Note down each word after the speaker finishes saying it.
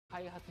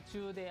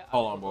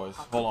Hold on, boys.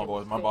 Hold on,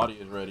 boys. My body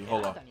is ready.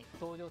 Hold on.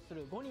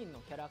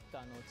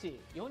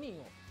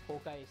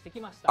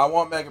 I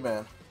want Mega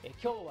Man.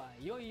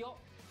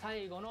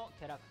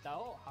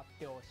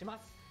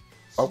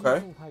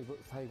 Okay.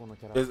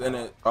 Isn't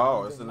it?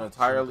 Oh, it's an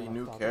entirely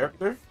new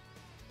character.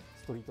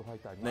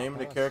 Name of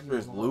the character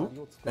is Luke,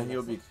 and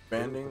he'll be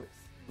expanding.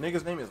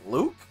 Nigga's name is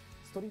Luke?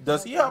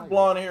 Does he have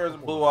blonde hair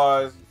and blue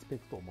eyes?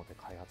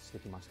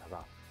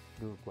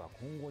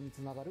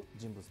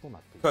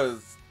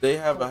 Because they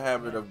have a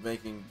habit of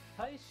making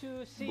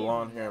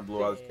blonde hair and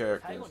blue eyes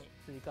characters.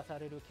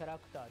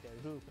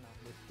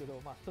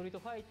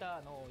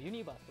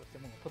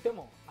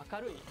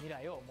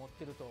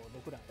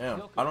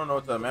 Damn, I don't know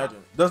what to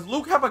imagine. Does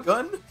Luke have a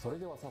gun?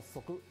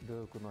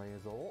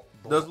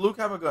 Does Luke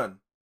have a gun?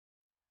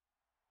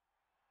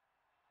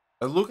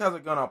 If Luke has a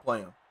gun, I'll play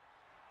him.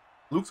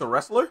 Luke's a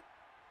wrestler?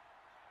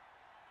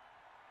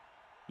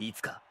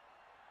 He's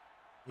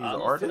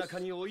an artist?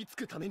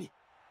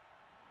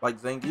 Like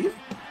Zangief?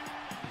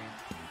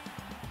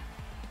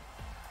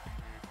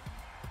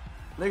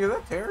 Nigga, is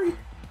that Terry?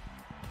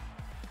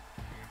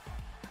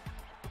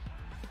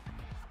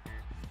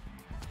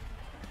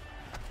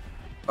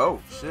 Oh,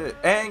 shit.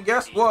 And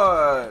guess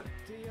what?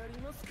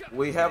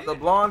 We have the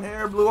blonde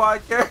hair, blue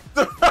eyed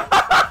character.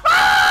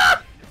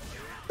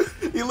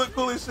 He looked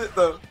cool as shit,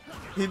 though.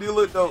 He do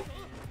look dope.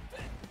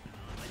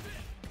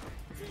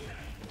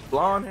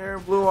 Blonde hair,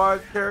 blue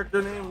eyed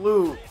character named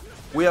Luke.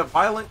 We have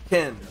Violent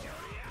Ken.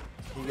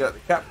 He got the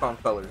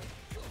Capcom colors.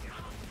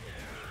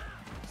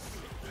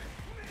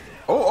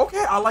 Oh,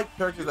 okay. I like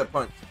characters that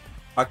punch.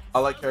 I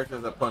like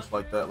characters that punch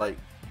like that, like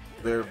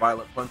they're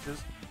violent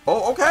punches.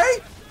 Oh, okay.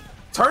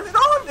 Turn it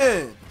on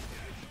then.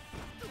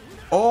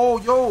 Oh,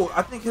 yo,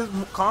 I think his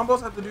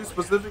combos have to do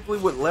specifically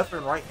with left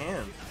and right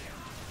hands.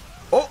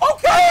 Oh,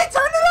 okay.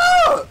 Turn it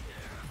up.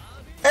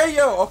 Hey,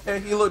 yo. Okay,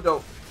 he looked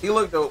dope. He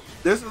looked dope.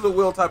 This is a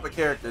Will type of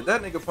character.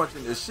 That nigga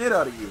punching the shit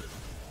out of you.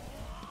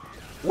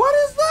 What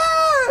is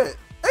that?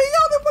 Hey, yo,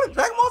 they put a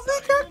Dragon Ball Z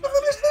character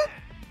in this shit?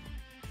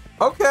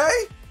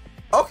 Okay.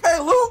 Okay,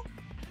 Luke.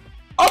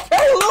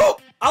 Okay,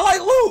 Luke. I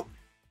like Luke.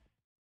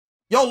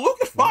 Yo, Luke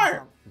is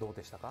fire.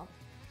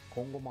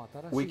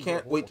 We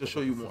can't wait to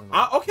show you more.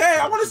 Okay,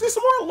 I want to see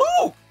some more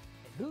Luke.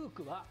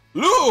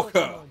 Luke!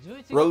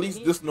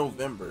 Released this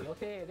November.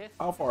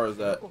 How far is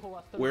that?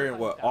 We're in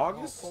what,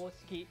 August?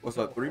 What's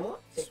that, 3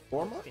 months?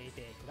 4 months?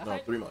 No,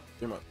 3 months.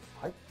 3 months.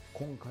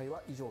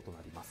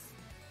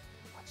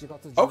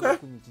 Okay.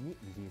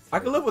 I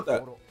can live with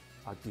that.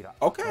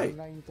 Okay. Okay.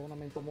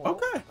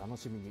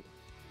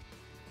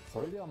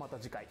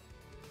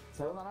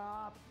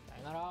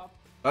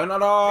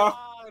 Sayonara.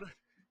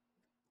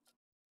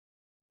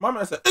 My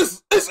man said,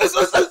 it's.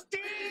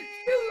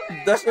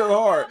 That shit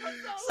hard.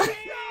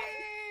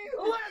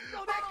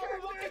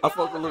 I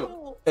fuck with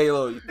Luke. Hey,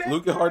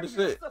 Luke is hard as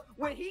shit.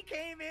 When he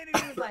came in and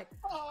he was like,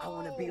 I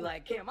want to be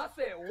like him. I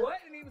said, what?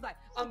 And he was like,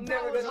 I'm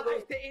never going to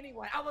lose to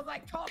anyone. I was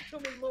like, talk to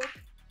me, Luke.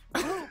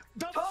 Luke,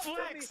 talk to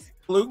me.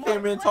 Luke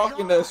came in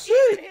talking that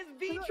shit. His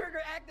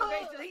V-trigger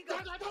activation, he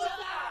goes,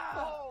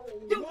 oh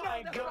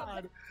my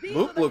God.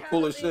 Luke look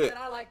cool as shit.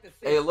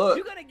 Hey, look.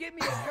 You're going to give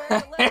me a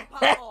girl, let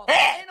pop off.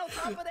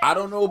 I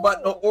don't know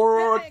about no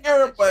Aurora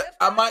Garrett, but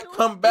I might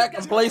come back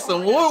and play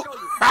some Luke.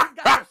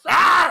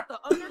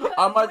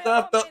 I might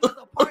have to.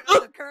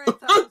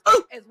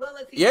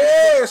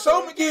 Yeah,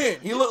 show him again.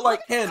 He looked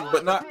like Ken,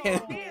 but not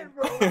Ken.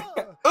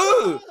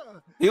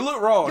 He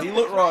looked raw. He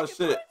looked raw as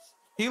shit.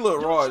 He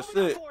looked raw as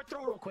shit.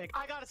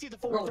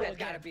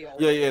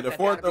 Yeah, the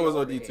fourth throw was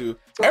OD too.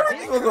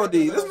 Everything was OD.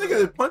 This nigga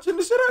is punching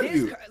the shit out of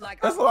you.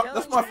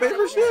 That's my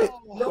favorite shit.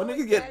 When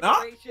niggas get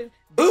knocked.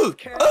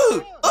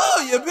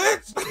 You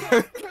bitch.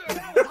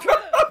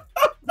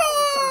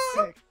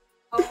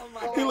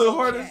 He look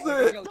hard as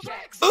shit.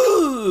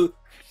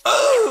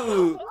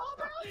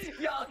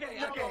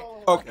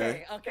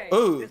 Okay.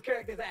 This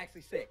character is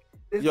actually sick.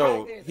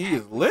 Yo, he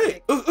is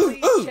lit.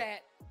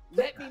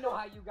 Let me know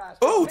how you guys.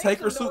 Oh,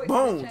 Taker Soup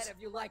Bones.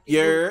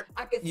 Yeah.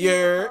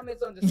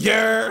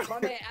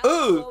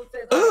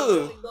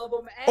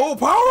 Oh,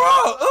 power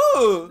up.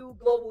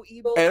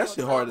 Hey, that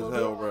shit hard as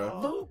hell, bro.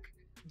 Luke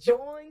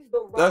joins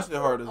the that shit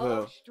hard as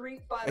hell.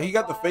 And he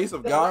got the face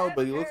of Guile,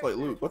 but he looks like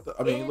Luke. What the?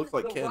 I mean, he looks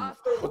like Ken.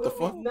 What the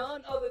fuck?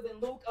 None other than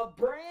Luke, a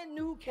brand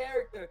new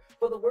character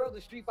for the world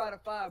of Street Fighter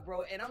V,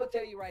 bro. And I'm gonna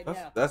tell you right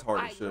now, that's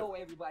hard as shit. I know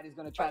everybody's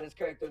gonna try this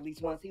character at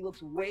least once. He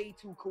looks way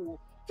too cool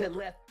to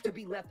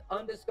be left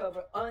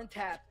undiscovered,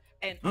 untapped.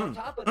 And on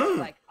top of that,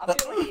 like, I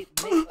feel like it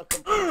makes a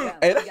complete balance.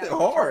 Hey, that shit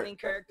hard.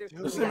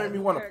 This shit made me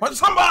want to punch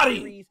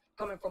somebody.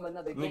 Coming from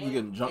another game, you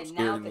getting jump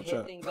scared in the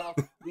chat. Off,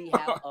 we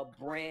have a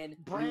brand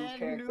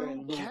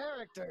new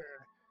character.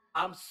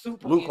 I'm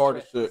super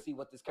interested to see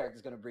what this character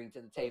is going to bring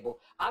to the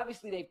table.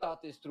 Obviously, they've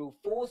thought this through.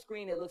 Full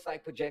screen, it looks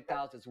like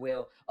projectiles as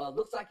well.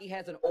 Looks like he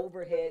has an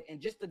overhead and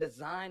just the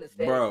design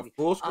aesthetically. Bro,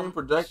 full screen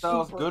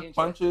projectiles, good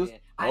punches,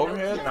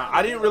 overhead. Now,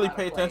 I didn't really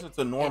pay attention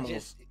to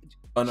normals.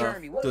 enough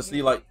to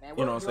see, like,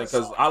 you know what I'm saying?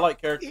 Because I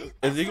like characters.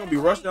 Is he gonna be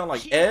rushed down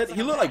like Ed?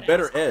 He looked like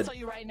better Ed.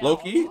 Low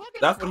key,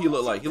 that's what he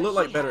looked like. He looked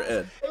like better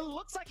Ed.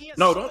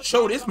 No, don't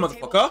show this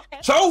motherfucker.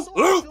 Show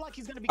Luke.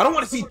 I don't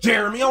want to see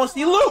Jeremy. I want to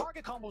see Luke.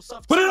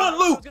 Put it on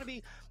Luke.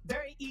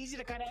 Very easy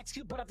to kind of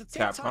execute, but at the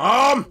same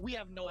time, we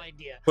have no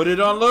idea. Put it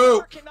on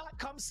Luke. Cannot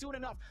come soon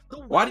enough.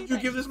 Why did you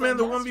give this man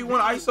the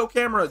 1v1 ISO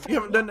camera? You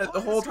haven't done that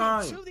the whole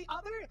time.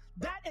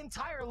 That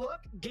entire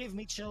look gave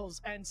me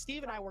chills, and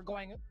Steve and I were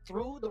going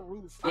through the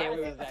roof.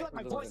 Yeah, I feel like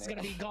my voice is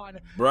gonna be gone.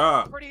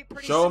 Bruh, pretty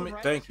show soon, me.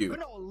 right? Thank you.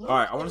 No, All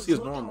right, I want to see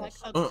his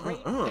normals.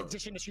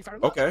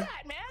 Okay.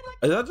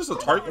 Is that just a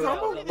target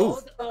combo? Ooh,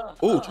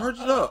 ooh, charge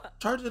it up,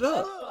 charge it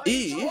up. Oh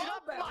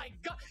my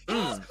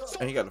God.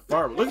 And he got the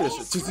fire. Look at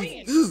this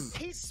shit.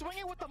 He's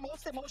swinging with the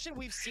most emotion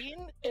we've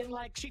seen in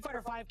like Street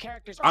Fighter 5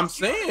 characters. I'm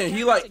saying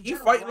he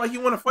fighting like he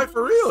want to fight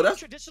for real.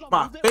 That's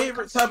my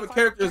favorite type of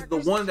character, is the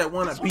one that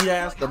want to beat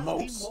ass the most.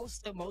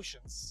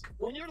 Emotions.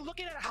 When you're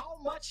looking at how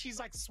much he's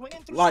like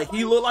swinging through, like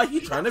he look like he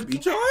trying to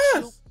beat your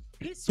ass.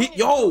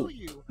 Yo,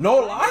 no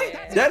lie,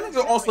 that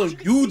nigga also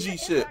Yuji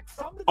shit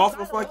off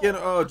of fucking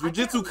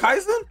Jujutsu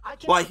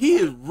Kaisen. Like he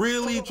is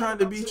really trying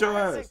to beat your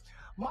ass.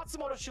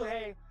 Matsumoto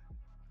Shuhei.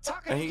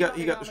 And he got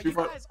the Street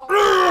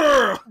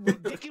Fighter.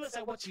 Ridiculous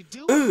at what you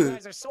do. You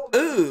guys are so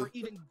good for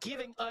even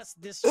giving us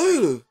this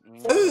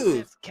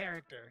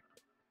character.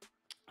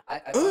 I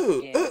have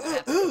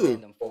to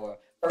commend them for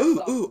first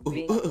off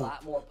being a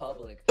lot more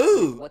public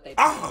with what they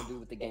plan to do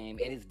with the game.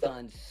 It has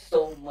done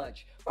so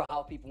much for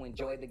how people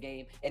enjoy the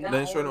game, and not they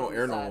didn't show no only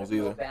air side normals of,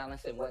 either.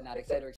 Balance and whatnot, etc.